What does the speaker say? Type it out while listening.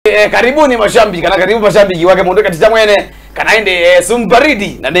karibuni mashabiki kana karibu mashabiki wake mundu katicha mwene kana ende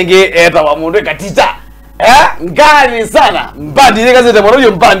sumbaridi na ndenge eta wa mundu katicha ngani sana mbandi ne kazete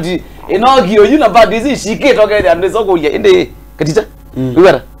moroyo mbandi enogiyo yuna mbandi zi shike toka ende ande sokuya ende katicha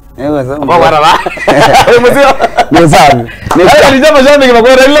ubara Bawara ba. Muzio. Muzami. Ndio mashabiki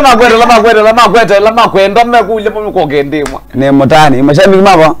makwenda mekuja mukogende mwa. Ne motani mashabiki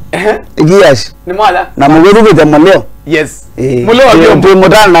mabo. Igiyashi. Ni mwala. Na mugudu kwa mulio. Yes. Mulio ndio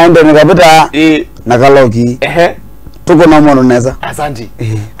motani naenda ni kavita. Na kaloki. Tuko na mwono neza. Asante.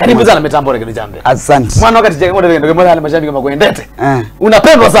 Karibu sana mitambo rekeni jambe. Asante. Mwana wakati cheke mwana ndio mwana mashabiki makwendete.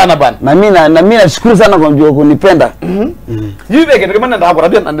 Unapendwa sana bana. Na mimi nashukuru sana kwa mjua kunipenda. Yibeke ndio maana ndako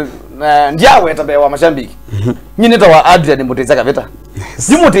rabia ndiawe tabe wa mashabiki. Nyine to wa Adrian muteza kavita.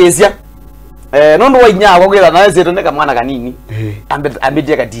 Simutezia. Nondo wa nyawa kwela na zeto ndeka mwana kanini. Ambe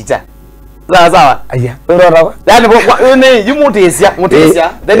katicha. Sawa. Aya. Urora. Yani ne yimutezia,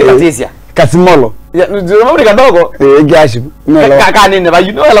 then katezia. Kasimolo. Ya ndio mabri kandogo. Gashi. Kaka nini ba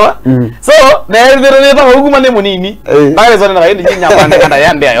you know la. So na ndio ndio hukuma ne munini. Bale zone na yindi nyinya kwanda kanda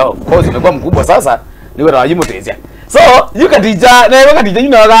yande ayo. Kozi imekuwa mkubwa sasa. Niwe na yimutezia. So you katicha na wewe katicha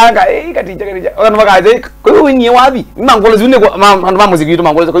nyina waganga katicha wana magaze kwa hiyo winnie wapi mangolo zune kwa mama muziki yetu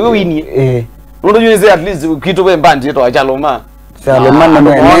mangolo kwa hiyo winnie ndo yuni at least kitu we mbandi yetu achaloma na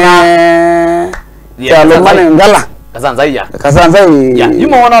mwana Chaloma ngala kasanza iya ya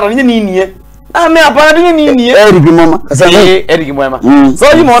yuma wana ro nini ame hapa nini Eric mama kasanza Eric mwema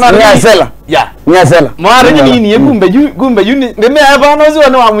so yuma wana nyasela nyasela mara nini gumbe yuni ndeme hapa nozi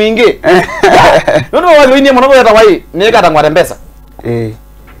wana wa mwingi ndo wale winnie mwana bota wai neka tangwa mpesa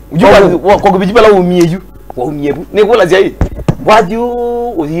ujua kwa kubijibala umieju wa umiebu ne kula zai waju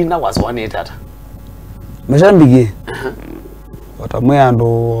uzina waswane tata mashambiki watamwe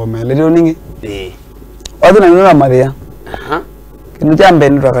ndo melero ningi watu na nuna maria kinu chambe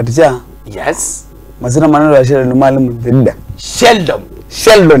ndo akaticha yes mazina maneno ya Sheldon mwalimu Dhida Sheldon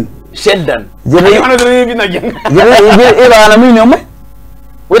jeni wana ndio hivi na jenga ila ana mimi nyome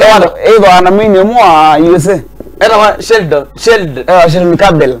ila ana mimi nyomwa USA era wa Sheldon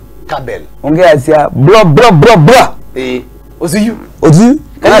Kabel ongea sia bro oziyu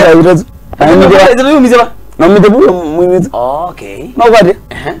kana da yiro ndio mizeba na mitebu mwimi okay no kwade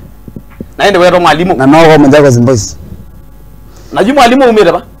naende wewe mwalimu na nawo mwanza kwa zimbozi na juma mwalimu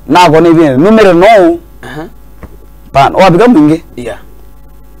umere ba na kwa ni vile numero no pan wabika mwingi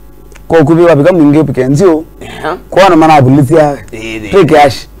kwa kubi wabika mwingi pikenzio kwa na mana bulisi ya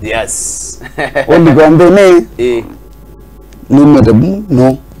cash yes ondi kwa mbene numero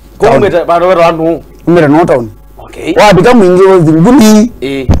no kwa umere ba ro anu numero no town okay wabika mwingi wazinguni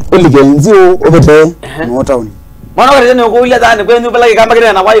olikenzio obete no town mwana wale ne ko ila dane ko nyubala ke kamba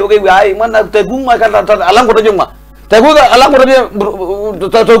kile na wai okay ai mwana teguma kata alango to juma teguga alango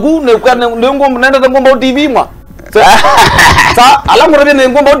to tegu ne kwa ne ngom nenda Ngumbau TV mwa sa alango to ne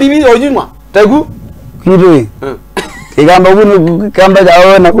Ngumbau TV ojuma tegu kire kamba bunu kamba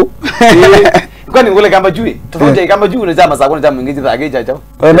jawo na ku kwani ngole kamba jui tofauti kamba jui ne chama sakona chama ngiji za geja chao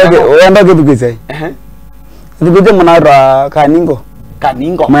wenda ke tukise ndikuja mwana ra kaningo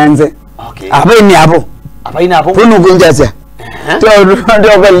manze okay apa ini hapo bunu kunjasia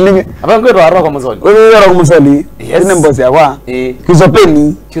ndio kwa lingi apa ngwe ro kwa mzoli wewe ro mzoli ine mbozi yakwa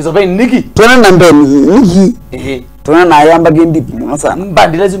kizopeni niki tuna na mbeni niki tuna na yamba gendi sana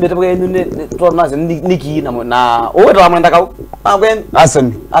mbandi lazima tebe yenu ne tona niki na owe ro amanda ka agwen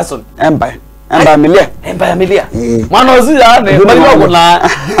ason empire milia mwana ozi ya ne bali wako na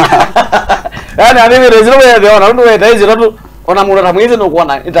yani ane rezero wewe ona ndo wewe taizi ona mura na mwizi no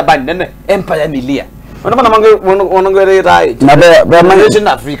kuona itabandi nene empire milia Wana mange onongere rai. Na be managing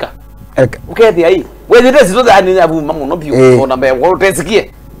Africa. Ukethi ai. Wewe ndezi to ani abu mamu no bi ona be wo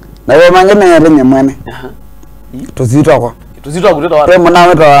tesikie. Na be mange na yare mwene. Tuzito kwa kutoto wa. Temo na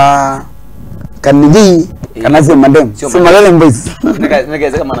weto kaniji kana si madem. Si malele mbozi.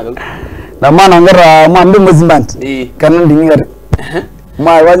 Nega kama na. Na maana ngara mwambe mzimbanti. Kana ndingere.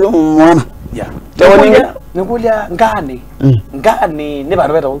 Wazo mwana. Ya. Tewoni ngikulia Ngaani ne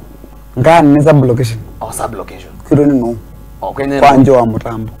bana beto. Ngaani ni sub location. Sub location. Kironi no. Okay kwa njo wa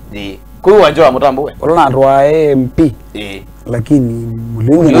Mutambo. Kwa wanja wa Mutambo we. Olona rwa MP. Lakini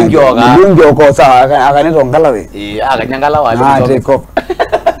mulungi kwa sawa akanito ngalawe. Akanyangala wale. Take off.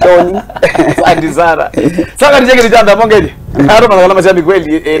 Tony. Asante sana. Saka nijeke nijanda mongeje. Karo na mashabiki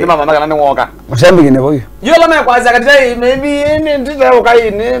kweli ni mama kana ngoka. Mashabiki ne boyo. Yola me kwanza katika maybe ni ndita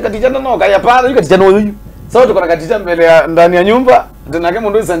ukai ni katika no kaya pala katika no yuyu. Sasa tuko na katika mbele ya ndani ya nyumba. Tunake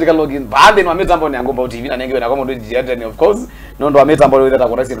mundu sandika login. Baadhi ni mitambo ni Ngumbau TV na nengewe na kwa mundu Dj Adrian of course. Nondo wa mitambo ile ta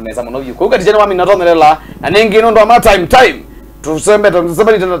kwa sisi tunaweza mnovyo. Kwa katika wami natonelela na nengi nondo wa time. tuseme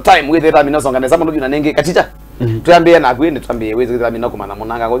tena time with it amina songa nesa mundu nenge katicha tuambie na kwende tuambie wezi amina kumana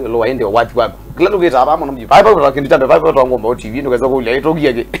munanga ngo lo waende wapi kwako kila lugeta aba mundu bye bye lakini tambe bye bye Ngumbau TV ndokeza kulia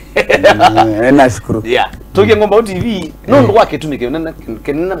itogiye nashukuru togiye Ngumbau TV nondo wake tumike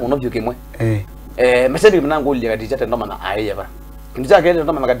kenena mundu byo kemwe mashabi mnango ulia katicha tendo mana aye ba kiticha kende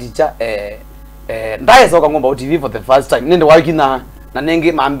ndo mana katicha ndaye soka Ngumbau TV for the first time nende wakina na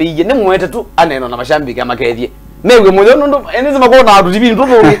nenge mambiye ne mwete tu aneno na mashambi kama kedie mewe moyo ndo enizima ko na TV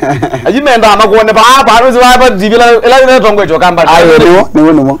ntubuke ajimenda amakone pa uzi wa TV la tongo ejo company ayo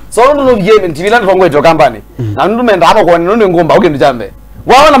niwo so ndo biye TV la tongo ejo company na ndo menda amakone ndo ngomba uke ndichambe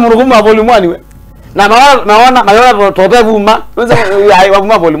waona munuguma volume 1 we na naona tope vuma uzi ya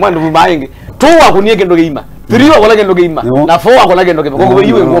vuma volume 1 vuma ingi tu akunieke ndo geima 3 wakolake ndo geima na 4 wakolake ndo geima ko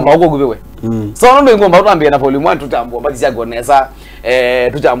iwe ngomba uko kubewe so ndo ngomba utambie na volume 1 tutambua bazi ya gonesa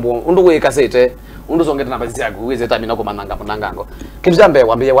tutambua ndo we kasete undu songeta na bazi yako uweze tamina ko mananga munangango kitu jambe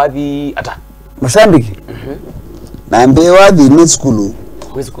wambie wapi ata Mashambiki naambie wapi ni school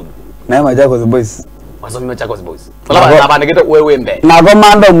na majako the boys wasomi majako the boys wala bana ngeta wewe mbe na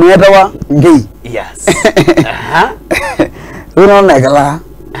komanda mweta wa ngei yes unaona kala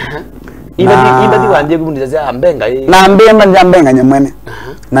ibadi wanje kubundiza ambenga na ambenga nyamwene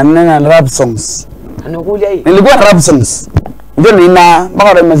na nena rap songs anokulia hii nilikuwa rap songs ndio nina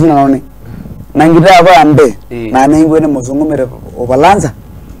bakara mazina naone na ngita ba ambe na nengo ne muzungumere obalanza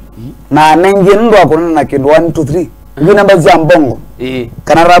na nengi ndo akona na kindu 1 2 3 ngi namba za mbongo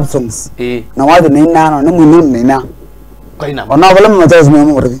kana rap songs na wadi nina no ne mwini nina kaina ona wala mtazi mwe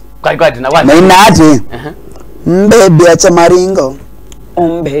murvi kai na wadi nina ati mbebi acha maringo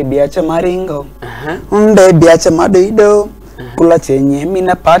mbebi acha maringo mbebi acha madoido kula chenye mimi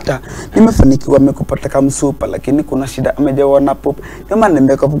napata nimefanikiwa nimekupata kama super lakini kuna shida amejawa na pop kama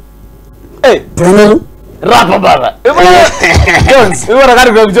nimeka Tunalu rapa baba. Jones, wewe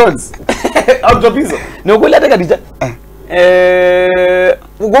unataka kwa Jones. Auto piso. Ni ukweli hata kadija.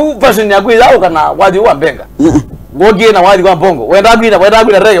 Ugo fashion yako yao kana waji wa mbenga. Ngogie na waji wa mbongo. Wenda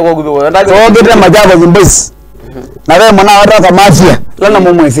gwina rege kwa gubi. Wenda gwina majabo zimbisi. Na wewe mwana wata kama mafia. Lana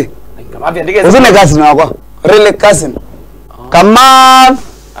mumwezi. Kama mafia ndike. Usine kasi na wako. Really cousin. Kama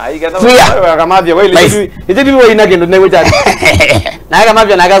kama mafia wewe ile wewe inagendo ne wewe na kama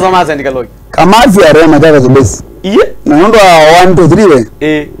mafia na kazo masa ndikaloki kama mafia re majabo zimbisi iye na ndo 1 2 3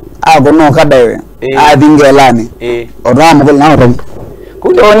 we akono kadawe adingelani odamu kule na odamu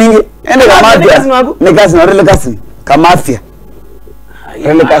kule oningi ende kama mafia ni kasi na really cousin kama mafia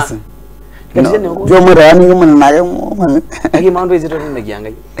really cousin jo mwera yani kama naye aki maundo izito ni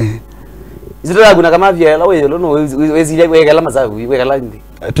kiangai izito ya kuna kama vya la wewe lono wezi wewe kala masabu wewe kala ndi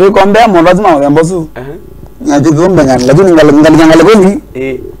tu kombea mo lazima uyambosu nyaje kombe ngani lakini ngale kweli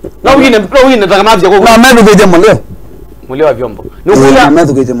na wengine kama vya kwa na mimi kuje mulio wa vyombo ni kula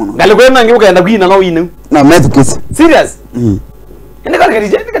mimi kuje mono ngale kwema ngi ukaenda kuina na wine na mimi kisi serious ende kala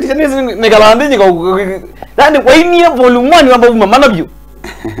kadija ni kala ndi kwa nani kwa ini volume 1 mambo mama byo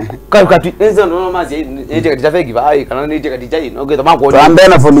kwa kati hizo ndo mazi ije kadija feki vai kana ni ije kadija ino ke tama ko tuambe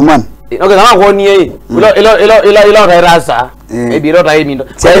na volume 1 okay tama ko ni hii ilo rasa maybe ilo tai mindo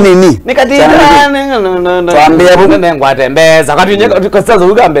sai nini nikadija tuambe hapo nende ngwatembeza kati nyeka kasaza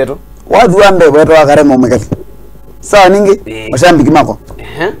ugambe to wadu ambe wetu akaremo mwekali sawa ningi mashambiki mako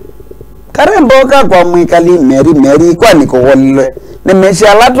karemboka kwa mwikali meri kwa niko wole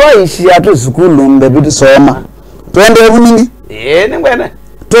nimesha latwa ishi atu skulu mbebitu soma twende hebu ningi ni ngwene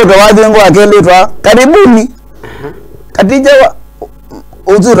toto wadi ngo akende twa karibuni katija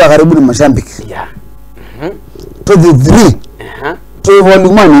uzura karibuni mashambiki to the 3 to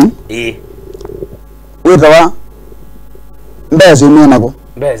volume 1 witawa mbeze mie nako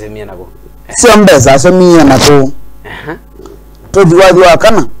sio mbeza so mie nako to diwadi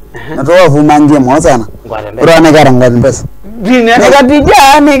wakana na to wavumangie mwazana urane karanga mbeza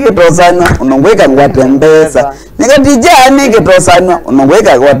nikatijani kitosanywa unongweka ngwatembeza nikatijani kitosanywa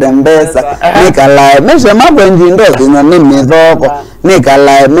unongweka ngwatembeza nikalae mesha makwenji ndo dhina ni mithoko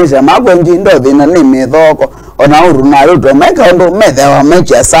nikalae mesha makwenji ndo dhina ni mithoko ona urunalo to meka ndo methe wa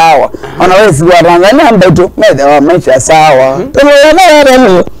mecha sawa ona wesi wa Tanzania mbetu methe wa mecha sawa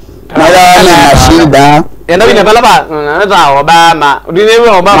tulele na shida enda wina balaba na Obama udinewe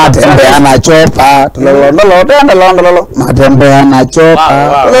Obama matembe anachopa tulololo matembe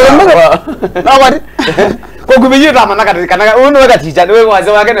anachopa na wadi ko kubijita manaka kana uno wakaticha wewe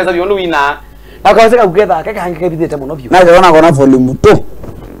waze wake na sabi uno wina akawaseka kuketha kaka hange bideta muno byo na jona kona volume 2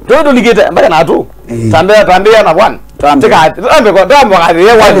 todo ligeta mbaka na 2 tambea na 1 tika tambe kwa dambo kali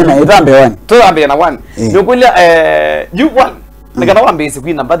ya 1 na itambe 1 to tambe na 1 nukulia you 1 nikana kwa mbezi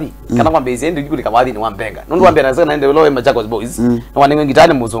kwina mbadi kana kwa mbezi ende kuli kawathi ni wambenga nundu wambera sana ende lo Machakos boys na wanenge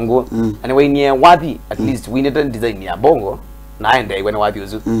ngitani muzungu ani wainie wathi at least we need design ya bongo na ende iwe wathi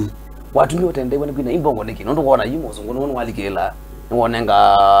uzu watu ni otende iwe kwina imbongo niki nundu kuona yi muzungu nundu walikela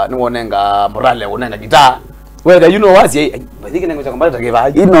ni wonenga morale wonenga gitaa whether you know what bathike nengo cha mbali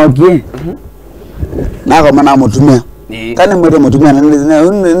takevaje inokie nako mana mutumia kani mwete mutumia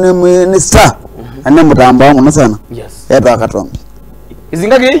ni star ane mutamba wangu na sana yes yeto akatombi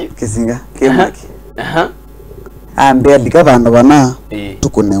kizinga geyi kizinga kemaki ambe adika vandu bana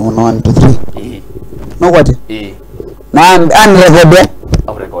tukune 1 2 3 no kwati na an record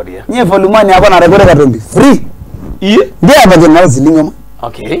nye volume ani hapa na record katombi free ndio hapa jina zilingoma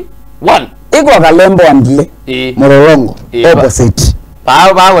okay 1 iko kalembo andile Mororongo opposite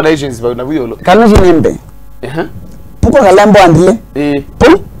ba relations ba na buyolo kanu jinembe puko kalembo andile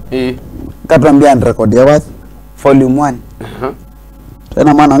pu katambia and record ya wathi volume 1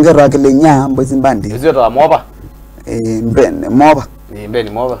 tena mwana ngero akile nya mbozi mbandi hizo to moba mbene moba mbene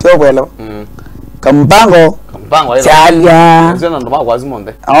moba tobwelo kampango chalia zena ndo makwazi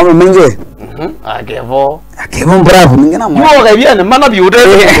monde awo menje akevo bravo mingena mo yo kabiane mana biude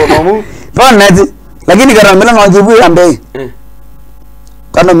nomu fonati lakini karamela no jibu ambe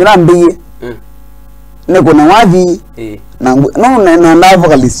kana mina ambiye ne kuna wathi na no na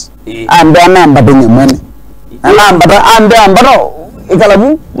vocalist ambe anamba tunye mwene anamba ambaro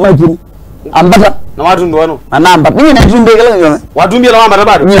ikalabu makini ambata na watu ndo wano anamba ni na tunde kala watu mbia na ambata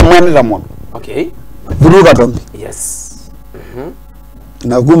bado ni mwene za mono okay vuruga tombi yes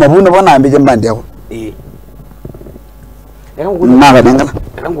na kuma buna bona ambe jambandi yako Mara dengala.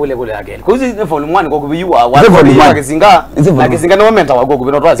 Ngule kule again. Kuzi ne volume 1 gogo biwa wa kizinga. Na kizinga no menta wa gogo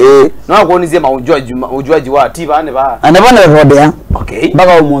binotwazi. No kuonizie ujuaji wa tiba ane ba. Ane bana record ya. Okay.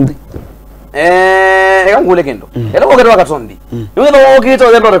 Baka umundi. Ngule kendo. Era ko keto katombi. Niwe no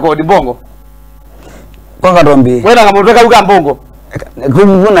kito kendo record bongo. Kwa katombi. Wena ngamoteka uka bongo.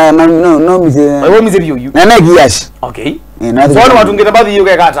 Kumuna no mize. Wewe mize biyu. Na kiyashi. Okay. So watu ngeta bathi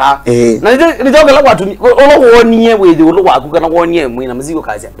yuke kata. Na nijoke la watu olo wonie wethi olo waku kana wonie mwina mzigo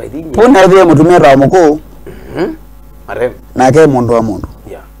kazi by the way. Pona thie mutumia ra muko. Are. Na ke mundu wa mundu.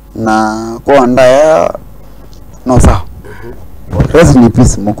 Yeah. Na ko ndaya no sawa. Rest in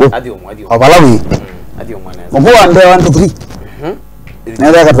peace muko. Adio. Abalawi. Adio mwana. Muko ande 1 2 3.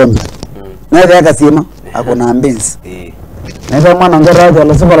 Nenda katombi. Nenda kasima akona ambenzi. Nenda mwana ngara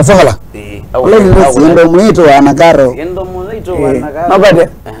ala sokola. Ndo mwito wana karo. Ndo mwito wana karo. Nobade.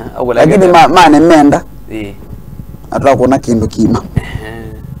 Lakini mane menda. Atwa kuna kindu kima.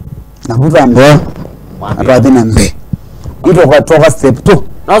 Na buza ndo. Atwa dina mbe. Ito kwa toka step 2.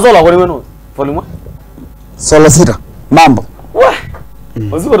 Na solo kwa wenu. Volume 1. Solo sita. Mambo. Wah.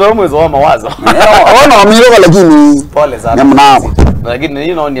 Usiku ndo mwezo wa mawazo. Ona miro lakini pole sana. Nyamna. Lakini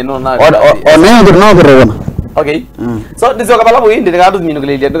you know ni no na. Ona ndio no. Okay. So ndizo kabala bo indi ngadu nyino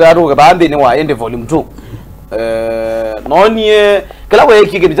kile ngadu ka bambe ni wa ende volume 2. Nonie kala we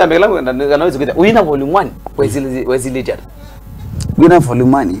kike bijambe kala naweza kuita wina volume 1 wezile jara. Wina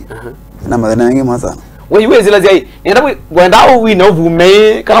volume 1. Na madana yangi masa. We wezile zai. Nenda kwenda wina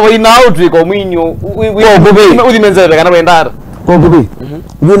uvume kala wina out ko mwinyo. We udimenzera kana wenda. Ko gubi.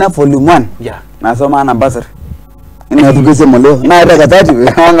 Wina volume 1. Yeah. Nasoma na basari. Ina tukise moleo. Na hata katati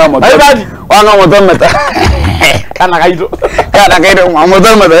wanga moto. Wanga moto meta. Kana kaito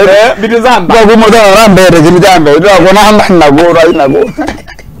moto meta. Bitizamba. Kwa moto rambere kimjambe. Ndio kuna hamba na gora ina go.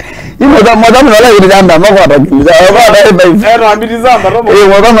 Imo moto mala kimjambe mako ata kimjambe. Ba bitizamba romo.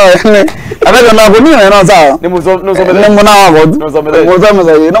 Moto na ne. Abeka na kunina na sawa. Ni musomele. Ni muna wako. Musomele. Moto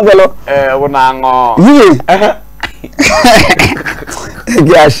meza ino kwelo. Unango. Yi.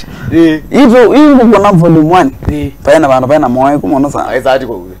 Gash. Hivyo kuna volume 1. Paena moyo kumono sana. Aizati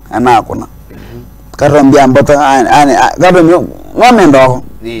kwa ule. Ana kuna. Karambia mbota ane karambia ngome ndo.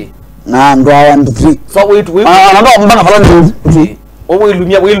 Na ndo 1 2 3. So we ndo mbana falani. We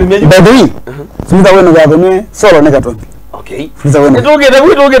lumia. Baby. Fuza wenu ga kwenye solo ne katombi. Okay. Fuza wenu. Itoke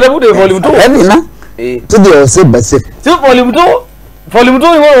volume 2. Heavy na. Tudio sebe. So volume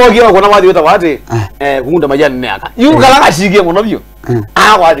 2 iwo wogia kona wadi weta wate kunda majani neka. Yu kala kashige muno byo.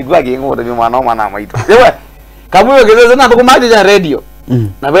 Wadi kwa ke ngoda bi mwana maito. Yewe. Kamuyo gezeze na tukumaje ja radio.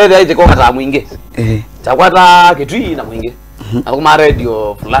 Na bele aite kwa kata mwinge. Chakwata kitui na mwinge. Akuma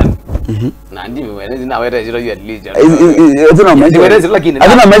radio fulani. Na ndimi wene na wete zero you religion. Azuna meja.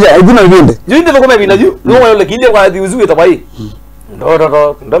 Azuna meja, azuna vinde. Jinde kwa mebina ju. Ngo wale kinde kwa diuzu itabai.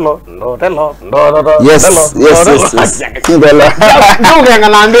 Yes. Ngelo. Ndio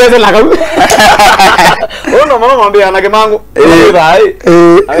ngana mbeze la kabu. Ono mama mwambia na kemangu. Ai.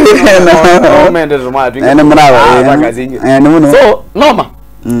 Mende zuma twinga. Ene mnawa. So, noma.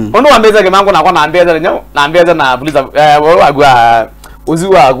 Ono wambeza kemangu na kwa na mbeza nyo. Na mbeza na puliza wagwa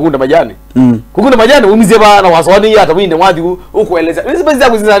uziwa kukunda majani. Kukunda majani umize bana wasoni hata winde mwadi ukueleza. Nisibazi za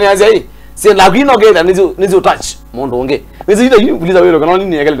kuzinanianzia hii. Si la kino geta nizo touch mondo onge. Wezi ita yu kuliza wero kana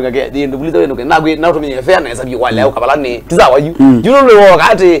nini yakale tukage ndi kuliza wero kana gwe na utumye fairness abi wale au kabalani tiza wa yu. You know lo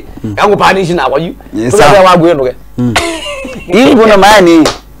wakati yangu punish na kwa yu. Tuza wa gwe ndoke. Hii kuna maani.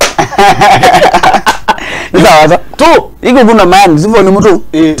 Sawa tu. Iko kuna maani sivyo ni mtu.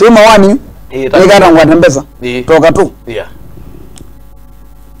 Tema wani. Nikara ngwa mbesa. Toka tu. Yeah.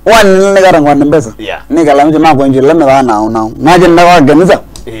 Wani nikara ngwa mbesa. Yeah. Nikala mje mako nje leme bana unao. Naje ndawa ganisa.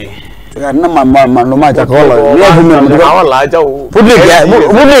 Karena mama chakolo ni vume mtu awala cha pudi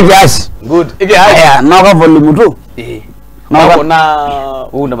gas good ige haya na kwa volume tu na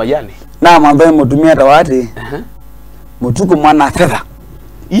una majani na mambo mutumia tawati mutuko mwana fedha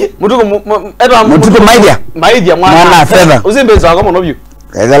mutuko maidia mwana fedha usimbeza kama unobyo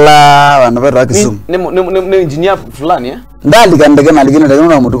kagala wanapata Kisumu ni engineer fulani ndali kandege na ligine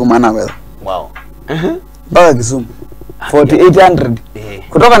ndio mutuko mwana fedha wow mpaka Kisumu 4800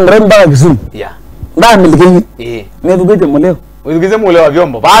 kutoka Ndremba Kisumu nda miliki nivugeje moleo uzigize moleo wa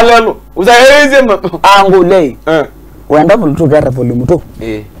vyombo balelo uzaheze angu lei wenda mtu gara volume tu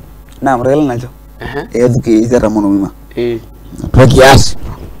na mrela nacho eduki zera mono mima kwa kiasi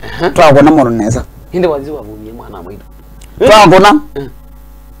twakona mono neza inde waziwa vunye mwana mwido twakona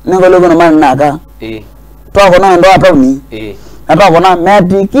ngolo kuna mana naka twakona ndo atoni twakona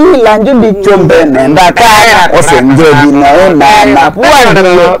meti kila njudi chombe nenda kaya osenjebi na puwa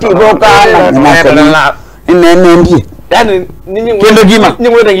tiboka na inenendie yani kendo gima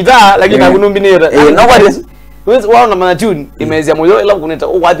nyingwe ngita lakini akunumbi nera no what is wewe waona mana tune imezia moyo ela kuneta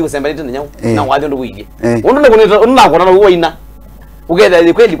uwadi kusembalita na nyau na wadi ndo wiki undo kuneta unakona no wina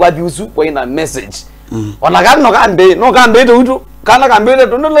ugeda kweli kwa diusu kwa ina message wana kan no kambe to utu kana kambe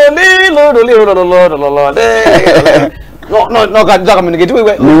to no no kaja communicate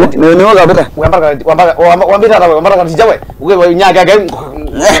wewe ni wakabeta wambita katicha wewe uwe nyaga ga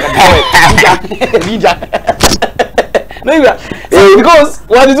bija no because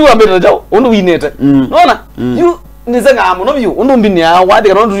what is you ambeta jao undo winete unaona you nizenga amu no you undo mbinya wadi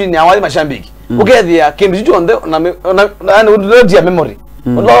kana undo ni awali mashambiki ukethia kindu chicho onde na undo dia memory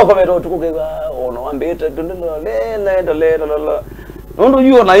undo ko meto tukugeba ono ambeta le undo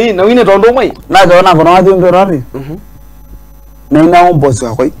you na hii na wine tondo mai na jona kono wadi ndo rari na ina ombosi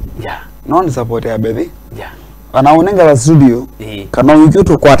wako non support ya baby kana unenga wa studio kana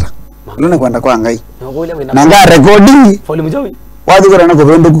ukitu kwata lone kwenda kwa ngai na nga recording volume jawi wadi kwa na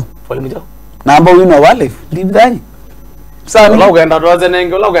kovenduku volume jawi na amba wino wale live dani sana la ukaenda doze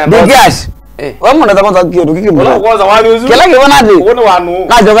nenge la ukaenda gas wamo na kwanza kiyo kiki la kwanza wali uzu kila kiona ndi uone wanu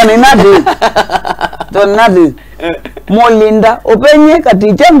na joka ni nadi to nadi molinda openye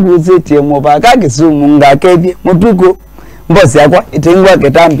katicha nguzetie mobaka Kisumu ngakebye mutuko mbosi yakwa itengwa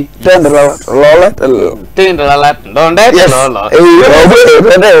ketambi tendela lola tendela ndonde lola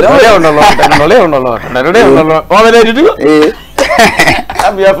leo wamele ditu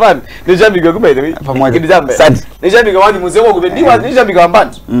abi afan nishabika kubaide pamoja kidizambe nishabika wadi muzeko kubendiwa nishabika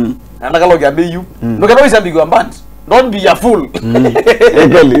amband nataka logi abeyu nokalo nishabika amband don't be a fool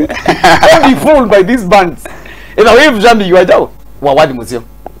kweli don't be fooled by these bands ina wewe jambi wajao wa wadi muzeo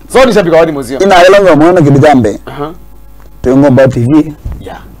so nishabika wadi muzeo ina elanga mwana kidizambe Ngumbau TV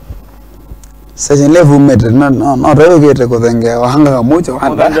sasa level mete no rewe kete ko thenge wahanga kamucho no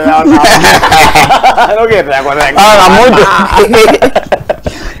kete ko thenge kamucho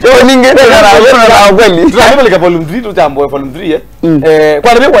yo ninge na kweli tunapeleka volume 3 tutambo volume 3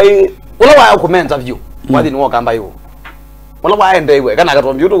 kwa nini kwa wala wa comment view wadi ni wakamba hiyo wala waende iwe kana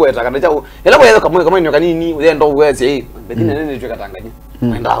katombi utu kweta kana chao ela kwa kama nyoka nini uende uweze bedina nene chwe katanganya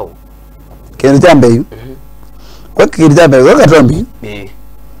ndao kene jambe hiyo kwa kirijabe kwa katombi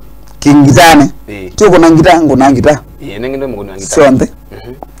kingitane tio kuna ngitango na ngita nengende munguna ngita sonde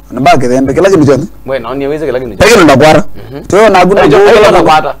na bage dembe kila kitu chonde bueno oni weze kila kitu lakini ndakwara tio na guna na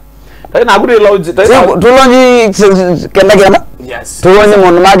kwata tai na gude lodge tai tulonji kenda yes tulonji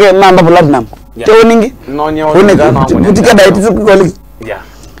mon mage mamba platinum tio ningi nonye oni kutika daiti sikoli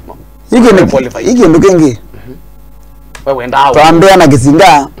iki ndukengi wewe ndao tuambia na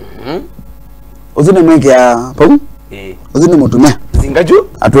kisinga uzine mweke ya pau uzine mutumia singaju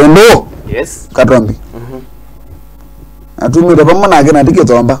atuendo yes katombi atumira pamwe nake natike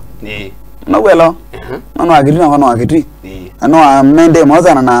tomba na welo nono agirina kono agiti ano amende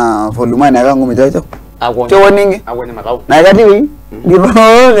mwaza na volume na kangu mitacho cho ningi agonye makao na kati wi ngiro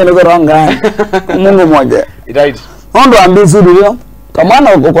ngene ko ronga mungu moja right ondo ambi studio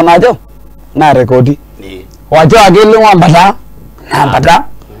kamana uko nacho na rekodi ni wacho akili wambata nambata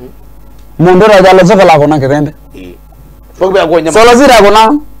mundu rajala sokola kona kirende pokbe agonya solo zira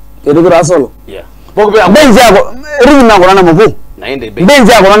kona edukira solo yeah pokbe benzi yako ringa kona na mkuu naende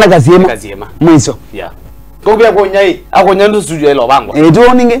benzi yako na kasiema mwiso yeah pokbe agonya ndo studio ilo bangwa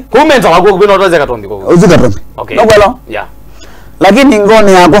ejo ninge kumenta wako kubino toze katombi ko uzikatombi okay nobelo yeah lakini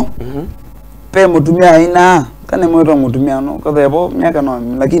ngoni yako pe mutumia ina kane mwito mutumia no kadhebo miaka no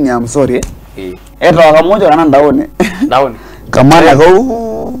lakini I'm sorry eto akamoja kana ndaone kamana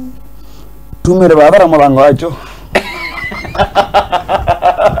ko tumere babara mulango wacho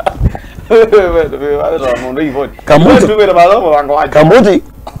kamuti tumere babara mulango wacho kamuti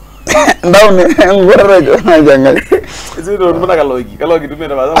ndaone ngorrejo na janga sino mbona kaloki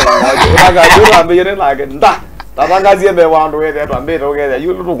tumere babara mulango wacho unaga jura ambiyene nage nda tatangazi embe wandu wethe twambire ugethe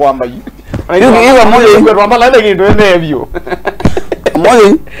yulu kwamba iga moyo kwa twamba la kintu enebyo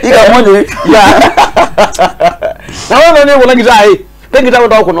moyo iga moyo ya na wewe ndio kuna gitai tengi tawo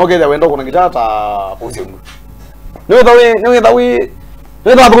ndawo kuno ugethe wenda kuna gitai ta buzungu niwe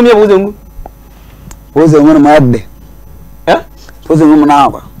tawo kumye buzungu na madde buzungu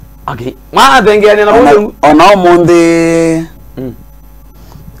mnaaba okay ma tengene na buzungu ona monde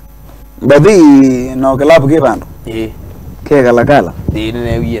badi no kalabu kibando ke kalakala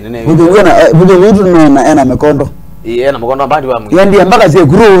nene budu na ena mekondo ena mekondo mbadi wa mu yandi mpaka sie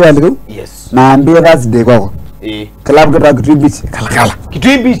guru wale yes na ambie that's day kwako kalabu kwa Kitui Beach kalakala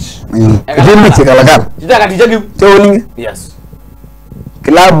Kitui Beach kalakala jitaka tijagi toninge yes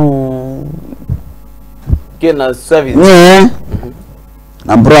kalabu kena service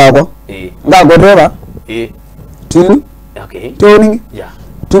na bravo ngagodera tinu okay toninge yeah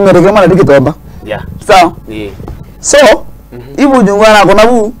tumereke mara dikitomba yeah sawa so ibu jungwana kuna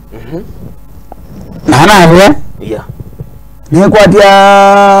bu nana ya yeah ni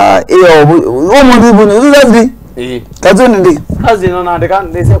kwatia iyo umuntu bunu uzazi kazuni ndi azino na ndeka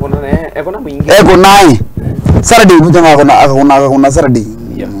ndese kuna mwingi nae Saturday bujanga kuna Saturday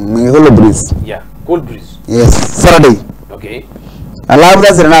Cold breeze yeah cold breeze yes Saturday okay alafu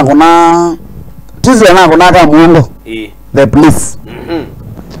sasa na kuna Tuesday na kuna kama muongo the police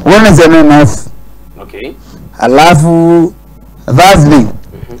Wednesday na off okay alafu Thursday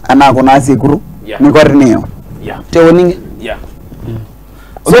ana kuna asikuru ni coordinate yeah teoninge yeah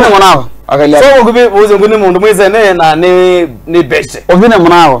obina mwanao akalia so kubi uzo ngune mundu mweze na ni best obina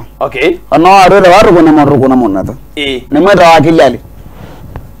mwanao okay ono arore waru kuna monata ni mweta wakili ali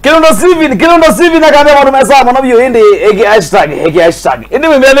Kilondo CV na kande watu mesa mwana biyo ende ege hashtag ende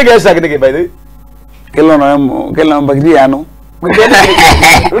mbele ege hashtag nige by the way Kilondo mbakiri ano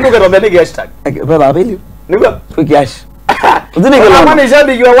Unuka mbele ege hashtag baba abili nigo tukiash uzini Kilondo kama ni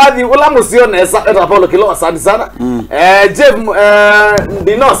jadi kwa wadi ula musione eta Paulo Kilo asante sana Jeff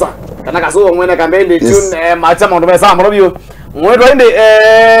Dinosa kana kasuo mwene kambende tune machama ndo mesa mwana biyo mweto ende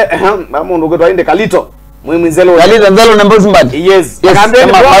mamundu kwa ende Kalito Mwimizelo nzelo nembozi mbadi yes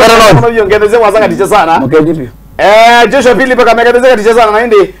akambeni kama hiyo ngendeze wazanga ticha sana mukejipi Joshua Philip akamegedeze ticha sana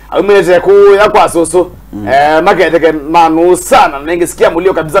naende aumete ku yakwa soso makete manu sana ningesikia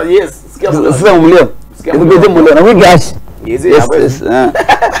mulio kabisa yes sikia mulio Ibigeze mulio na wiki ash yes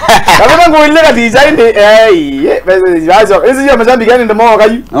kama ngo ile katicha inde bese jazo isi ya majambi gani ndemo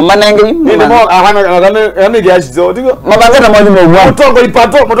kayu manenge ndemo kana gashi zo digo mabangana mwazi mwa mutongo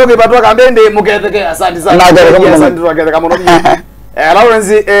ipato akambende mukete asante sana asante wakete kama nobi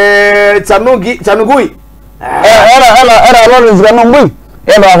Lawrence Chanugui era Lawrence Kanungui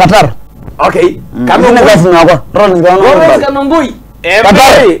endo akatar okay Kanungui kafuna kwa Lawrence Kanungui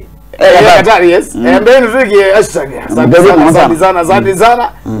Qatar yes mbele nziki asante sana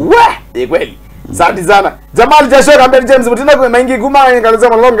we kweli asante sana Jamal Jasho kambele James mutina kwa maingi kuma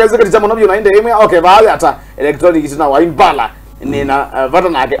ngalizama longa zikati chama nobi unaende okay baadhi hata electronic tuna wa impala nina vata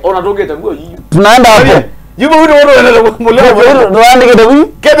nake ona tongeta ngo tunaenda hapo yuko huyo wale muleo tuandike tabu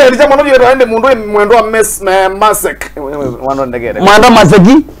kete ndi chama nobi unaende mundu mwendo wa masek wano ndegere mwendo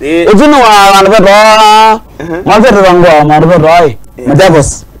maseki ejino wa anbeto mazeto wangu mwendo ai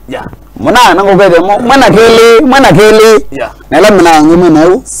Majabos yeah mwana nango kwede mwana kele yeah nala mna ngime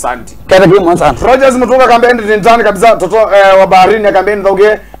nao santi Kata game sana. Rogers Mutunga kampeni ni ndani kabisa toto wa baharini kampeni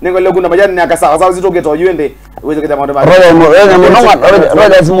thoge ningole kuna majani ni akasa sawa zitoke to yuende uweze kama ndo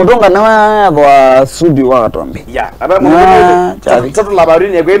Rogers Mutunga na kwa studio wa tombe. Yeah, aba toto la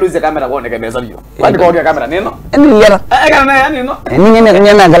baharini kwenu ize kamera kuone kabisa hiyo. Kwani kwa kamera neno? Ni yara. Kana yani no. Ni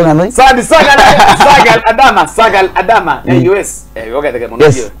nyana kala na. Sagal Adama US. Okay teke mono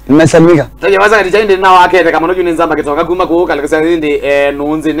hiyo. Nimesalimika. Taje waza ndichainde na wake teke mono juni nzamba kitoka kuma ku kala kasa ndi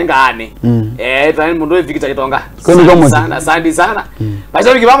nunzi Ngaani. Tani mundu evikita kitonga. Sana sana.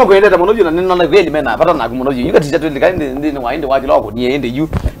 Bacho kibamo kuendeta mono juni nino na kweli mena pata na kumono juni. Yukati chatu ndikainde ndi wainde wajilo wako ni ende yu.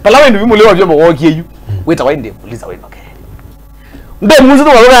 Palawe ndi bimulewa byo mwokie yu. Weta wainde uliza weno ke. Nde muzi tu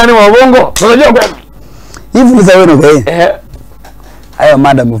wakoka ni wabongo. Unajua kwa hivi uliza weno ke. Hayo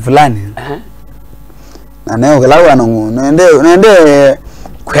madam fulani. Na neo kalawa anongo nende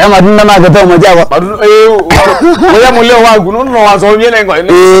kwa madunda mageto moja kwa wewe muleo wangu nono wazonyele ngo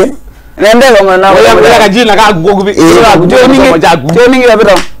nende kama na wewe kajina ka gugubi ndio ningi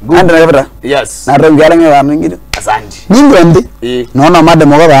yapita anda yapita yes na rongala ngi ningi asante ningi ndi naona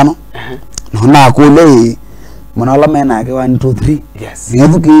madam kwa bano naona akule mwana mena ke 1 2 3 yes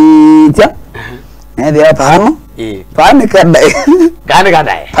nevukicha nende hapano pani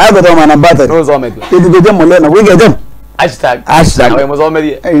kadai hapo ndo maana battery no zome tu tugeje mole na wigeje hashtag wewe mzome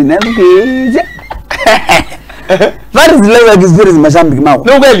die nevukicha what is life experience Mozambique now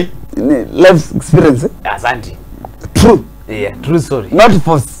no kweli life experience asante true yeah true story not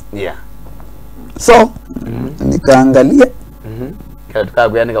false yeah so nikaangalia kila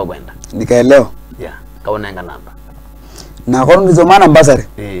tukaguya nikakwenda nikaelewa yeah kaonenga namba na kwa nini zomana mbasari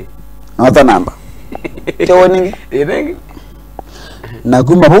na namba chewo ningi ningi na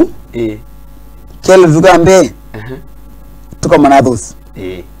kumba bu kele tukambe tuko manathos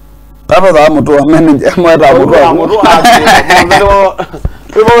papa da mtu wa manager mwata mtu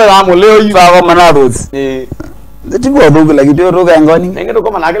wewe wa muleo yu papa manathos ndiko dogo la kitu roga ngani ngendo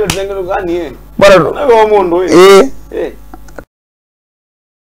kama nakele ngendo gani bora wewe mundu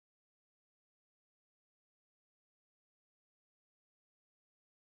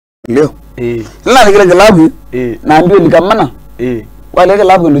leo la nikile klabu na ndio nikamana wale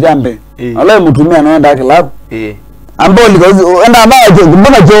klabu ndio jambe wale mtumia anaenda klabu ambo liko enda ambaje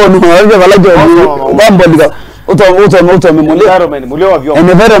mbona joni wale jo mambo liko uto muleo wa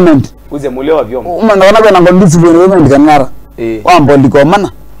vyombo environment uze muleo wa vyombo unaona na discipline wewe ndikangara wambo liko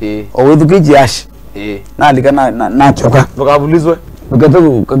mana owedu kiji ash na likana na choka tukabulizwe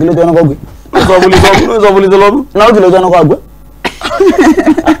ukato kakile jona kwa gwe uzobulizwa lobu na ukile jona kwa gwe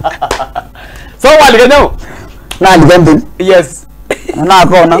so walikano na ligambin yes na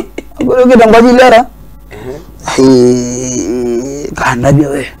kona ukile ngoji lera kana dia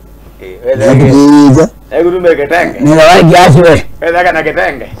we wewe egurume ketenge ni wa kiasi we wewe kana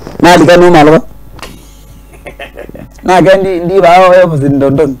ketenge na ligano malwa na kandi ndi ba wewe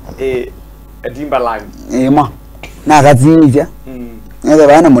buzindondon atimba lang ma na kazinisha ndio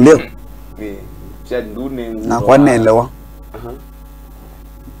bana muleo ndune na kwanelewa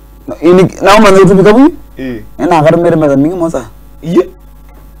ini naomba nitumika bu ina karmere meza mingi mosa iye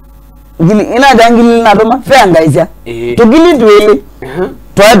gili ina dangili na doma fanga isha tugili twele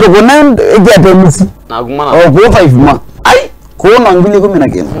twato kuna ejate musi na kumana o go 5 ma ai ko na ngili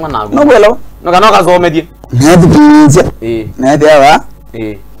 10 no kwelo no kana kazome die nedi kinja nedi awa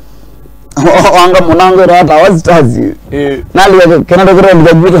anga munango rata wastazi nali kana dokoro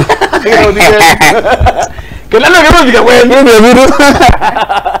ndigabuto kila na kero diga kweli ndio viru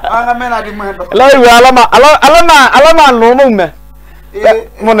anga mena di mwendo la alama no mume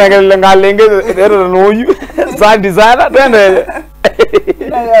mona ngale ngalenge ero no yu sandi sana tende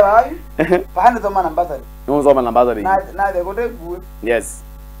na ya bai paano to mana mbazari no zo mana mbazari na de gode gu yes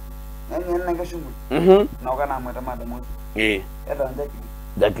nyen nanga shumu na kana mweta madamu eta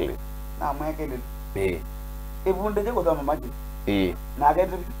exactly na mwekele ibunde je kotama maji na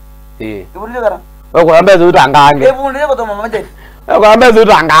ketu ibunde kara ko ambe zu tangange ibunde je kotama maji ko ambe zu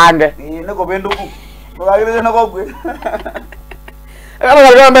tangange neko benduku ko agire je nako gwe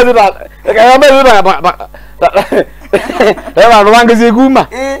kana ambe zu ta ka ambe zu ta ba ndo wange zikuma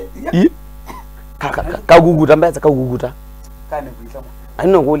ka guguta mbeza ka guguta kane kuisha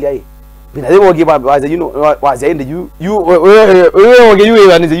ano ngoli ai bina lebo ke ba waze waze ende wewe woke you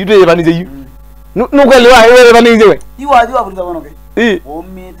evanize you to evanize you no kweli wewe evanize we iwaje wabuliza bono ke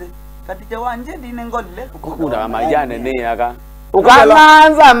omite katicha wanje ndine ngolle kukuda majane ne aka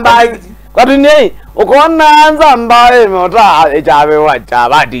ukananza mbai kwati nei ukonanza mbai mota echabe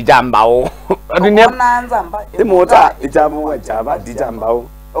wacha dijambao kwati nei ukonanza mbai mota echabe wacha dijambao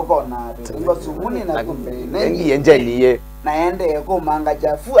ukona ngosumuni na kumbe nengi yenjeliye naende ko manga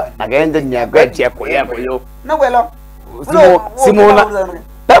chafua agende nyagweche kuyeko yo nakwelo simona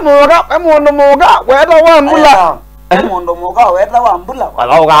emondo moga weta wambula emondo moga weta wambula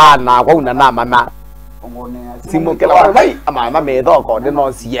wala na kwa una na mama ngone simokela wa mai ama medo ko de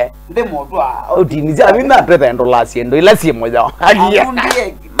no sie nde modwa odini ja bina pretendo la siendo ila simo yo agia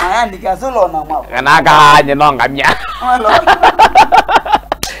ndiye mayandi kasolo na mwa kana ka nye no ngamya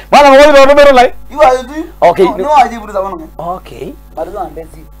Mwana mwoyo ndo mbero lai. You are doing. Okay. No ajibu za wana. Okay. Bado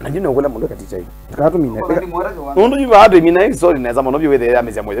ndezi. Najua ukula mundo katicha hii. Tukatu mimi. Ndo jibu hadi mimi na sorry naweza mwana vyo wewe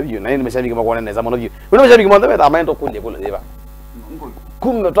amezia moja vyo. Na yeye nimeshabiki kwa kuona naweza mwana vyo. Wewe nimeshabiki mwana wewe amaenda kunje kula deba.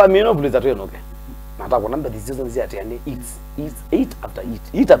 Kumbe tu mimi no buliza tu yonoke. Nataka kuona decisions zia atiane eat after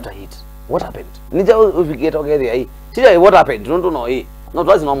eat. What happened? Nija ufikie toke hii. Sija what happened? Don't know hii. No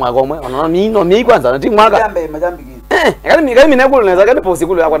twazi no mwa gomwe. Ona mimi kwanza nati mwaka. Majambi. Kani neko naweza kani post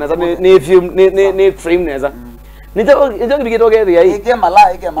kule yako naweza ni film ni frame naweza. Nija kibike toke hii. Ike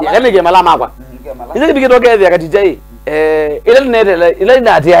mala. Kani ke mala makwa. Nija kibike toke hii akatija hii. Ile nete ile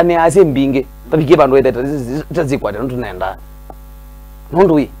ndati yani asimbinge. Tabike bantu wete tazikwa ntu nenda.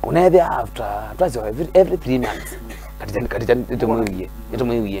 Nondo wi unethe after twice every 3 months. Katija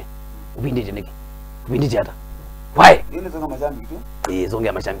itomuiye. Ubinde jeneki. Ubinde jata. Why? Ini zonga majambi tu.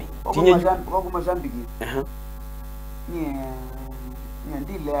 Zonga majambi. Tinye kwa majambi ki. Nye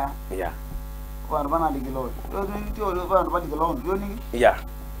ndile ya. Yeah. Kwa bana ligilo. Yo ni ti o bana bana ligilo yo ni. Yeah.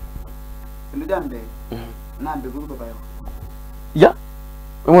 Ndi jambe. Nambe kuko bayo. Yeah.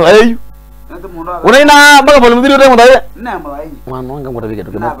 Wewe ayu. Ndio mundo. Unaina baka bolu mudiri ndo ndaye. Na mwayi. Mwana wanga ngotabike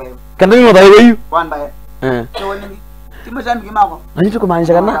tukema. Na bayo. Kandi ndo ndaye weyu. Kwanda. So ni. Ti majambi ki mako. Ani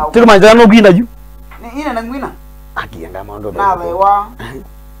tukumaanisha kana? Tukumaanisha no gwinda ju. Ni ina na ngwina. Akianga mando Na bewa.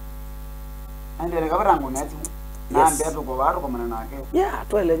 Ande rekabarango nati. Nambe atoko baro kwa manana yake. Yeah,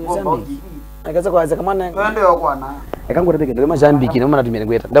 twele nyusambi. Akaza kwaza kamana. Twende okwana. Ekangotabike ndo majambi kino mana tumene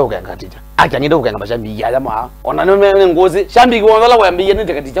kweta. Ndako kanga katija. Akanyenda ukanga majambi ya jamaa. Ona no ngozi. Shambi kuondola kwa mbiye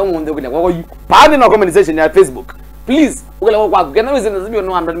nende katija ngonde kule kwa yu. Pande na comment section ya Facebook. Please, ukala kwa kana wizina zibyo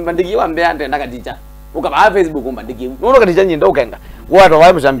no amba mbandiki wa mbe ande ndakatija. Ukaba Facebook umbandiki. Nono katija nyenda ukanga. Watu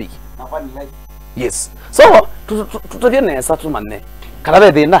wa majambi. Nakwani live. Yes. So, tutavye satu manne. Kana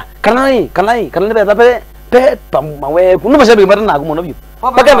bedina. Kana beta pe pamawe. Kuno mashabi mara na kumono byo.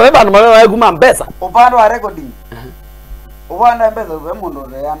 Baka bebe bantu mawe kuma mpesa. Upande wa recording. Upande mpesa we mundo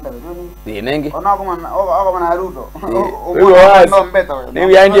le yanda yoni. Ni nenge. Ona kuma na ruto. No mbeta we.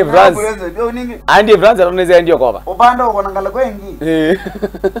 Ni andi France. Andi France anoneze andi okoba. Upande uko ngala kwengi.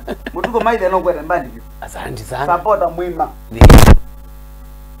 Mutuko maide no kwenda mbandi. Asante sana. Supporta mwima.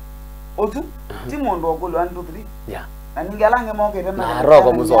 Otu timundo okulu 1 2 3 yeah na ningalange moke tena na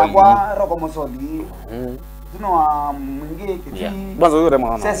roko musoli tuno wa mwingi kiti kwanza yule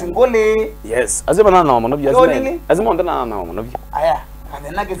mwana sasa ngole yes azima na mwana bia azima ndana na mwana bia aya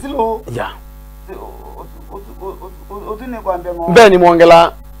kana kesilo yeah otu ne kwambia ngo mbeni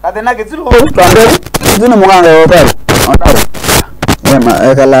muongela kana kesilo twambe tuno muganga yo pale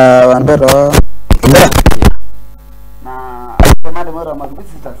wema ekala wanbero na kama mara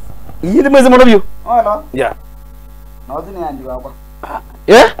madukisita yidi mwezi mwana bia wala yeah na watu ni andi wako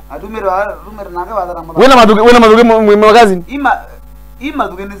eh rumero nanga badara mwana wena maduke mwakazi ima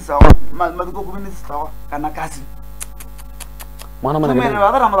dugeni sawa maduke kubini sawa kana kasi mwana rumero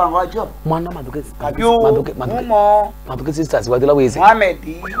badara mwana wajo mwana maduke maduke sisters wadila wezi Mohamed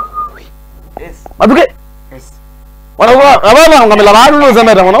yes maduke yes wana ngamela badu no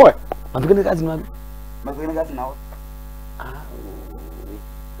zameta mwana we maduke ni kazi mwana maduke ni kazi nawe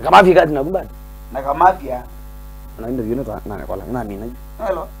kama afika kazi nakubali na kama pia na ndio yone na kola na mina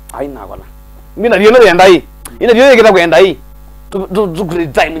hello ai na kola mina yone yenda hii ina yone kita kwenda hii tu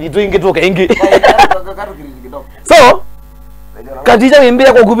great time ni tuinge toka ingi so katija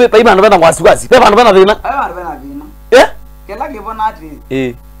wembea kwa gube pai bana bana wasiwasi pe bana bana vina eh kela ke bona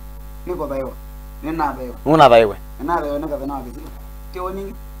ati niko bayo nina bayo una bayo nina bayo nika bana wapi te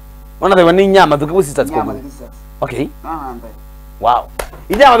woni ona bayo ni nyama tukibu sisters kwa okay wow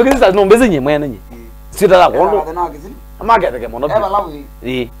ija ma sisters no mbeze nyemwe nye sita la kondo ama ga ke mono ka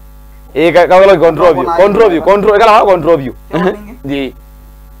control kala control view di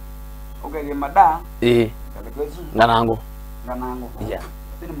okay ke mada nganango yeah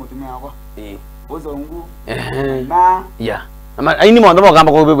tini mutumia wako ozo ngu na yeah ama aini mondo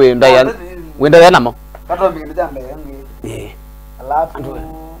mogamba ko bebe wenda ya namo kato mbili jambe yangu alafu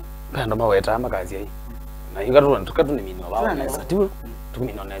kando maweta makazi ai na ingatu tukatu ni mini wao nesa tu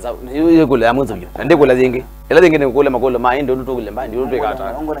tukuminoneza iyo kule ya mwanzo ande kula zingi ela zingi ni kule makolo maindo ndo kule mbandi ndo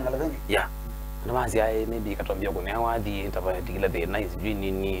ikata yeah na mazi ai maybe katambia kune hawadhi taba tikila the nice jui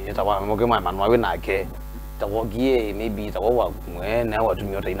nini taba moke mama manwa we nake tawogie maybe tawowa mweene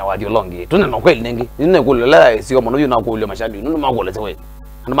watumia ota ina wadi olongi tuna no kweli nengi nine kulela sio mono yuna kulio mashabi nunu magola sewe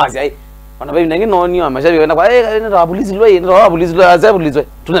ana basi ai ona baby nengi no ni mashabi wenda kwa nenda abulizi lwe nenda abulizi lwe azabulizwe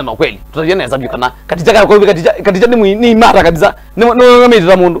tuna no kweli tutajiona hesabu kana katicha kwa katicha ni mara kabisa no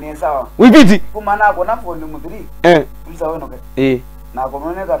ngamita mundu ni sawa wipiti kuma nako na phone mu3 ulisa weno ke na ko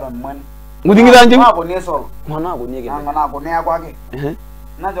mone ka ton mwen ngudingira nje nako ni solo mwana ko nyege nako ne kwake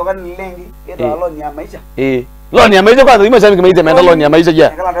na joka ni lengi yedo alo ni maisha loni ya maisha kwanza imesha kimeita menda loni ya maisha ja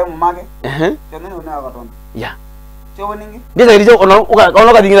kala ndio mumake tena una akaton ya chowo ningi ngeza ilicho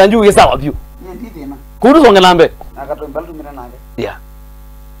ono kadingira nju ke sawa pyu ye ndithina kudu songa lambe akaton baltu mira nage ya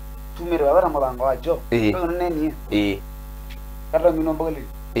tumire baba mulango wacho ngono neni kata mino mbali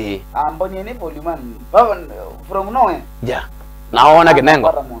ambonye ni poliman baba from nowhere ya naona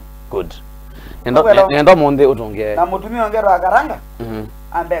kenengo good nendo monde utonge na mutumio ngero akaranga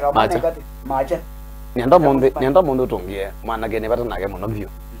ambeka mane kati macha nendo monde utonge mwana gene bata nage muno byo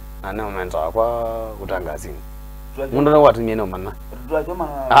ane momento kwa kutangazini mundu no watumie no mana tuacho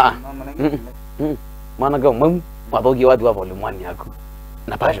mana ga mum wathogi watu wa volume 1 yako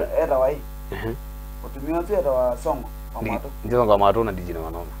na passion era wai utumio tu era wa songo amato ndio ngo amato na dijina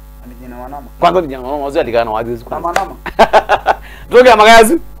wanoma dijina wanoma kwanza dijina wanoma wazo alikana wazi kwa manama toga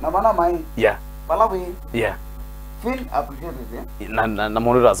magazi na manama hii yeah palawi yeah feel appreciated na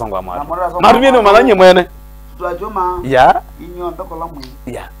monero asongo amato matumie no malanye mwene tuajoma yeah inyo ndoko la mwi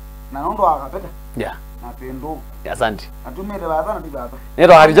yeah na ndo akapeta yeah na pendo asante atumire baba na baba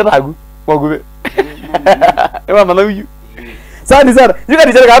nero harija tagu kwagube ewa mana uyu sandi sana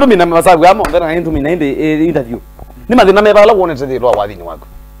yikati chale kadu mina masabu amo ndana hindu mina inde interview ni madina mebala wone tete ro wadini wako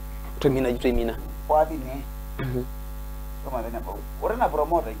twemina wadini kama ndana po orena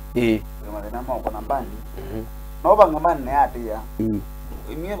promoter kama ndana mo kona bandi no banga man ne ati ya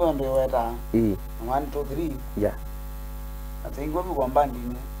imie bando weta 1 2 3 yeah atengo kwa bandi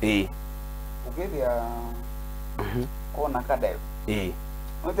ni ukedia kona kadai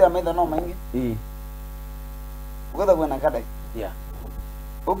wote amenda no maingi ukatha kwena kadai yeah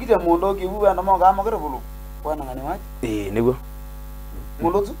ukite mundo kibuwa na monga amagere bulu kwana ngani wachi niguo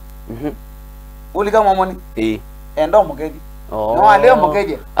mundo tu uli kama moni endo mukedi no aleo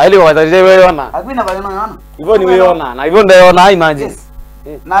mukedi ali watarije weona akwina bali no yana hivyo ni weona na hivyo ndio na imagine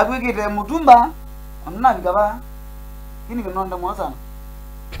na kwikite mutumba amna bigaba kini kinonda mwasana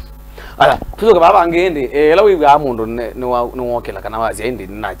ala tuzo baba ngende ela wiga mundu ni wokela kana wazi ende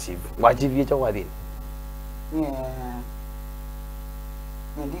na achieve wachieve cho wadini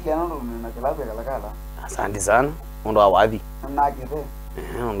ndile ndo na kalabe kalakala asante sana ndo awadhi na kete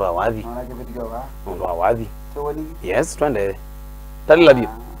ndo awadhi na kete tigawa ndo awadhi tewani yes twende talila bi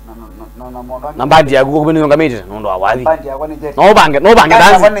na mondo na bandi ya kuko bino ngamete ndo awadhi bandi ya kwani jete no bange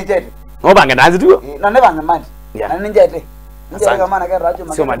dance no bange dance tu na ne bange mandi na ne jete nje kama na kera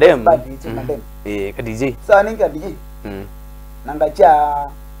rajo sio madem ka DJ sa ninga DJ nanga cha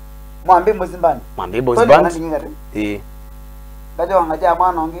mwambe mzimbani kajo wanga cha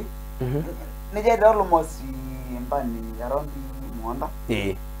mwana ongi nije dolo mosi mbani around mwanda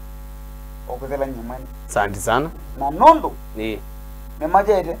okuzela nyamani asante sana na nondo ne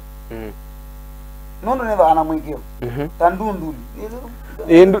majete nondo ne bana mwikio tandunduli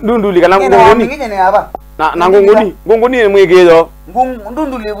ndunduli kana ngongoni ngine ne aba na ngongoni ne mwikio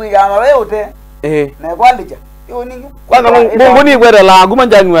ndunduli bwiga ama weote na kwalija yo ningi kwanza ngongoni kwera la guma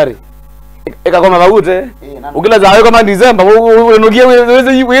January ekakoma baute ukila zawe kama December unogie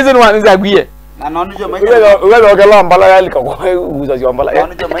weze nwanza agwie na nondo jo maisha ugaza okela mbala yali kakwa uza jo mbala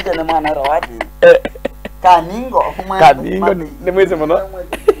nondo jo maisha ne mwana ro wati kaningo ne mweze mono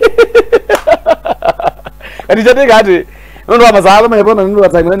kati jate kati nondo amazaga mahebona nondo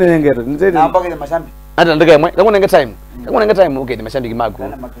atangana nengero nzeni na mpaka mashambi ata ndike mwe kamunenge time okay ni mashambi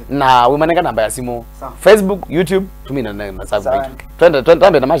kimagu na wimanenga namba ya simu Facebook YouTube tumina na sabu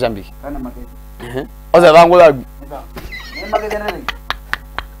twende na mashambi kana makete oza vangu la ni makete nani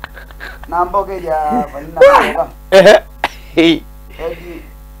na mboke ya vanina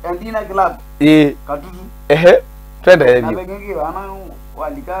endina club katutu twende na hivi bengi wana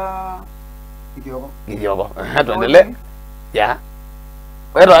walika kidogo tuendelee ya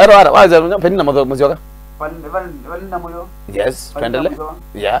era waza penina mzioka vanina moyo yes tuendelee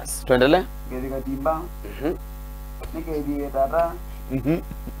yes tuendelee gedika timba nike tata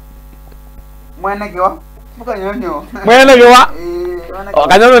mwene kiwa mukanyonyo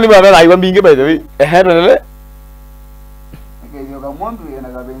kanyonyo ni baba aiwa mbinge by the way tuendelee nike yoga mondu yana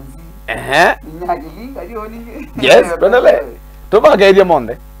kabenzi nyakili kadio ninge yes tuendelee toba gaidia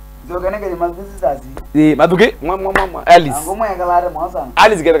monde zoga nike mazuzi sasi maduke mwa Alice ngomwe kalare mwasana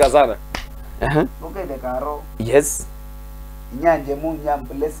Alice gedeka sana Okay the karo. Yes. Nyanje mu nyam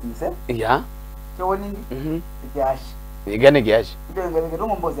blessings Yeah. Cho nini? Kiash. Igane kiash. Ndio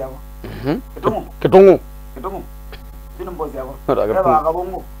kitungu mbozi yako. Kitungu. Sino mbozi yako. Eba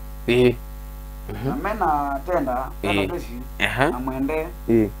akabongo. Amena tenda kanoshi. Amwende.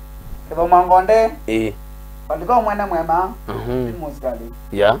 Eba mangonde. Palika mwene mwema. Ni musikali.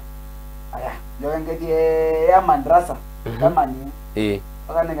 Yeah. Aya, yo ngedie ya madrasa. Kama ni.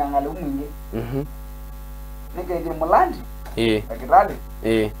 Akane ngangale umwingi. Nike mulandi. Akirali.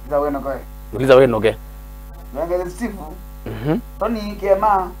 Za weno kwa. Uliza weno ke. Ngangale sifu. Toni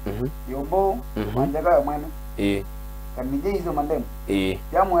kema. Yobo. Manjaga ya mwene. Kanije hizo mandemu.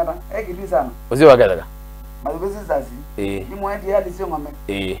 Ya mwera. Kitu sana. Uzi wakataka. Mazubezi sasi. Ni mwedi hadi sio ngome.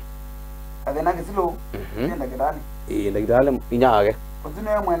 Adena kisilo. Nenda kirali. Ndakitale inyake. Uzine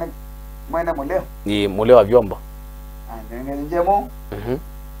mwene muleo. Muleo wa vyombo. Ngenge njemo.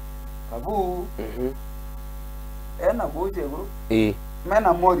 Kabu. Ena buje guru.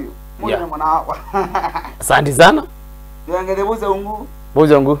 Mena morio. Morio mwana hapa. Asante sana. Ngenge buze ungu.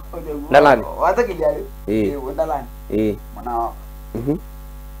 Buze ungu. Dalani. Wata kijali. Dalani. Mwana hapa.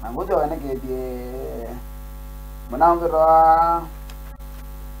 Na ngoja wana kedi. Mwana ngora.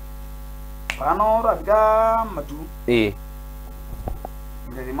 Pano rabika matu.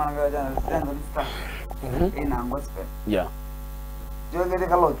 Ngezi mana ngara jana zenzo lista. Ina ngospe. Yeah. Jogede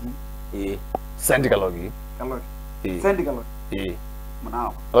kaloki. Sendi kaloki. Sendi kaloki.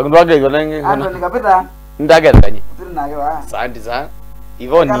 Mwanao. Wakundwage yonenge. Ando nikapita. Ndagera kanye. Turi nayo Asante sana.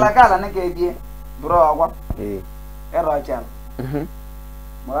 Ivoni. Kala nekebie. Bro akwa. Ero achana.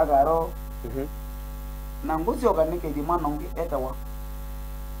 Mwagaro. Na nguzi okanekebie manongi etawa.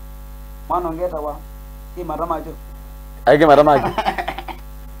 Manongi etawa. Maramajo. Aike maramajo.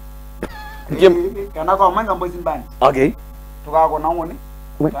 Kana kwa manga mbozi mbani. Okay. Tukako na ngone.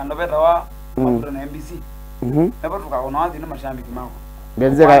 Kando beta wa mabro na MBC. Nebo tukako na wazi ni mashambi kimako.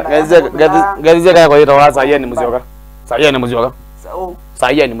 Gazize kaya kwa ita wa sahiya ni muzioka. Sahiya ni muzioka.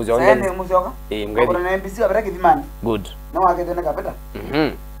 Sahiya ni muzioka. Sahiya ni muzioka. Mgeni. Mabro na MBC wabera kivimani. Good. Na wakete na kapeta.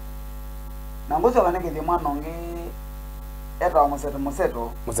 Na ngozi wakaneke di manongi eta wa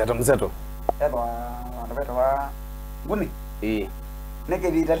museto. Eta wa beta wa nguni.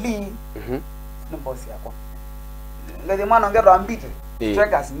 Neke di Italy. Nimbosi yako. Ngadi mwana ngero ambite.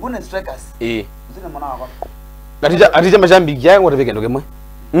 Strikers, ngune strikers. Zine mwana wako. Atija mashambiki yangu watapeka ndo kemwe.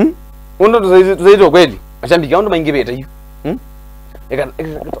 Undo tuzaito kweli. Mashambiki yangu maingibeta hiyo.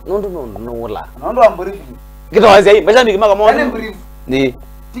 Nondo wala. Nondo amburifu. Kita wazi hii mashambiki maka mwana. Ane mburifu.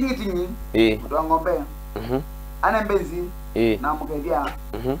 Tingi. Mtu ngombe. Ane mbezi. Na mukaidia.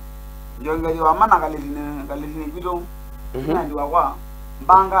 Njonga diwa mana kalifine video. Nandi wakwa.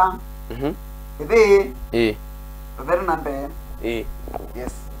 Mbanga. Kede. Very nambe.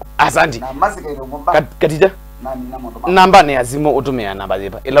 Yes. Asante. Na masika ito mba. Katija. Nani na moto. Namba ni azimo utumia namba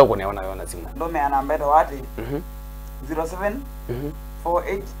zipa. Ila uko neona yona simu. Ndo mea namba ito wati. 07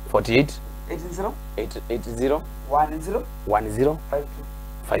 48 48 80 10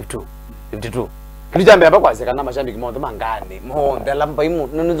 52 52. Kijambe hapa kwa seka na mashambiki mondo mangani. Monde lampa imu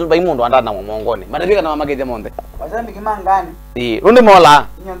nunzu ba imu ndo andana mu mongone. Madabika na mamagete monde. Mashambiki mangani. Unde mola.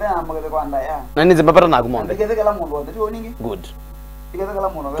 Nyonde na mamagete kwa ndaya. Nani zipapata na kumonde. Ndikeze kala mundo wote tu ningi. Good. Ndikeze kala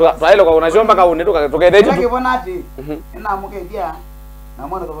mundo. Twailo kwa unashomba ka une tukaende tu. Ngibona ati. Ina mukedia. Na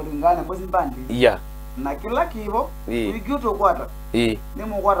mwana to ngane mbozi mbandi. Yeah. Na kila kibo. Wigito kwata. Ni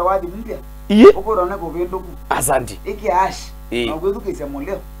mu kwata wadi mpya. Uko rona ko vendoku. Asante. Iki ash. Na kwetu kisa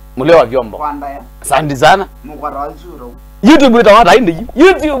muleo. Muleo wa vyombo. Kwandaya. Asante sana. Mu kwata wazuro. YouTube itawata indi.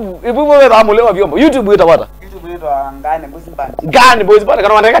 YouTube ibuwe wa muleo wa vyombo. YouTube itawata. YouTube ito ngane mbozi mbandi. Ngane mbozi mbandi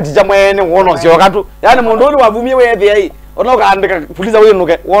kana wandeka tija mwene wono sio katu. Yani mundu uri wavumie wethi ai. Onoka andika puliza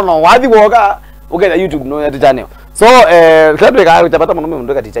winuke wono wathi woka ukenda YouTube no yati channel. So klabu ka utapata muno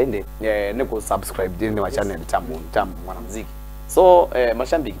mundu katicha inde niko subscribe dini wa channel tamu mwanamuziki. So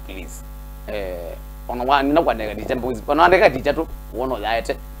mashambiki please. Ono wani na kwandeka tija mbuzi. Ono andeka tija tu wono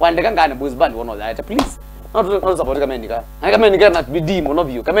yaete. Kwandeka ngane mbuzi bandi wono yaete please. Not support kamenika. Kamenika na bidii mono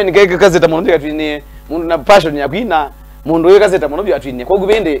view. Kamenika kazeta mono ndika twine mundu na passion ya kwina. Mundu yekazeta mono view twine. Kwa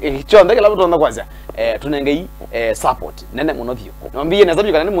gubende chonde kala mtu kwanza. Tunenge support nene mono view. Mwambie na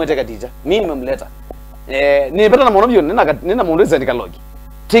sababu kana mwete katija. Mimi nimemleta. Nipata na mono view nena mundu zeni kaloki.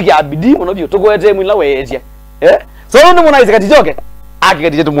 Tiki abidi mono view tugoete mwila weetia. So ndo mwana izikatijoke.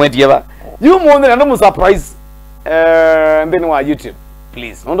 Akikatija tumwetie ba. You mundu ndo mu surprise. Mbeni wa YouTube.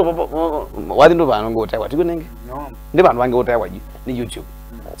 Please. Ndo wadi ndo bana ngotawa tikunenge. Ndi bantu bange ngotawa ni YouTube.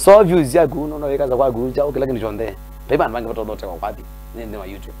 So views ya guno no yekaza kwa guja okela kini chonde. Pai bantu bange botodote kwa kwadi. Ndi wa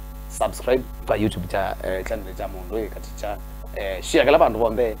YouTube. Subscribe kwa YouTube cha channel cha mundu katicha share kala bantu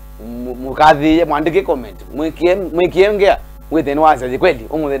bombe mukathi mwandike comment mwikiengea within waza kweli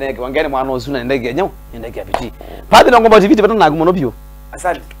umutheneke wangene mwana usuna ndege nyo ndege apiti padi na Ngumbau TV tipata na kumono bio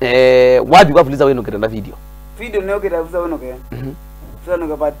asante wapi kwa fuliza wenu kitenda video neo kitafuza wenu ke sasa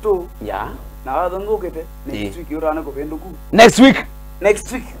ndo part 2 ya na wadongo kete next week urana ko penduku next week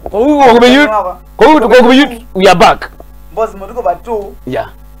kwa hiyo we are back boss mtuko part 2 yeah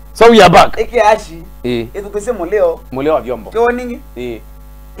so we are back ashi edukese moleo wa vyombo kwa ningi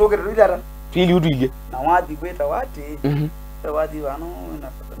toke rudara fili utuige na wadi kweta wati wadi wano na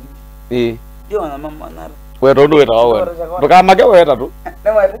fatani ndio na mama nara wewe ndo wewe ndokamake wewe tu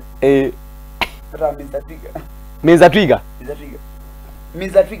na wewe Meza twiga.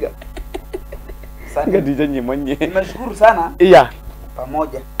 Sana DJ mwenye. Nimeshukuru sana. Iya.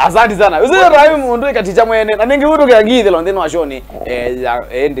 Pamoja. Asante sana. Usiye raimi mundu katicha mwene. Na ningi uto kyangithi londi no ashoni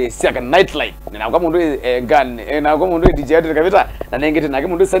ende siaka nightlife. Na kwa mundu Ngaani, na kwa mundu DJ Adrian kavita. Na ningi tena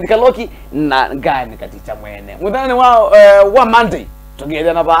mundu kaloki na Ngaani katicha mwene. Mudhani wa Monday.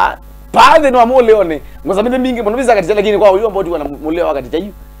 Tugenda na baadhi no amuleone. Ngozamide mingi mundu bisa katicha lakini kwa uyo ambao tu na muleo wakati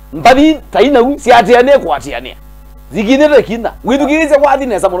chayu. Mbadi taina u si atiane kwa atiane. Zikinere kinda. Withukirize kwa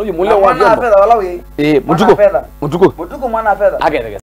athine sa muno muleo wa vyombo. Mwana fedha wala we. Mutuko mwana fedha. Agere.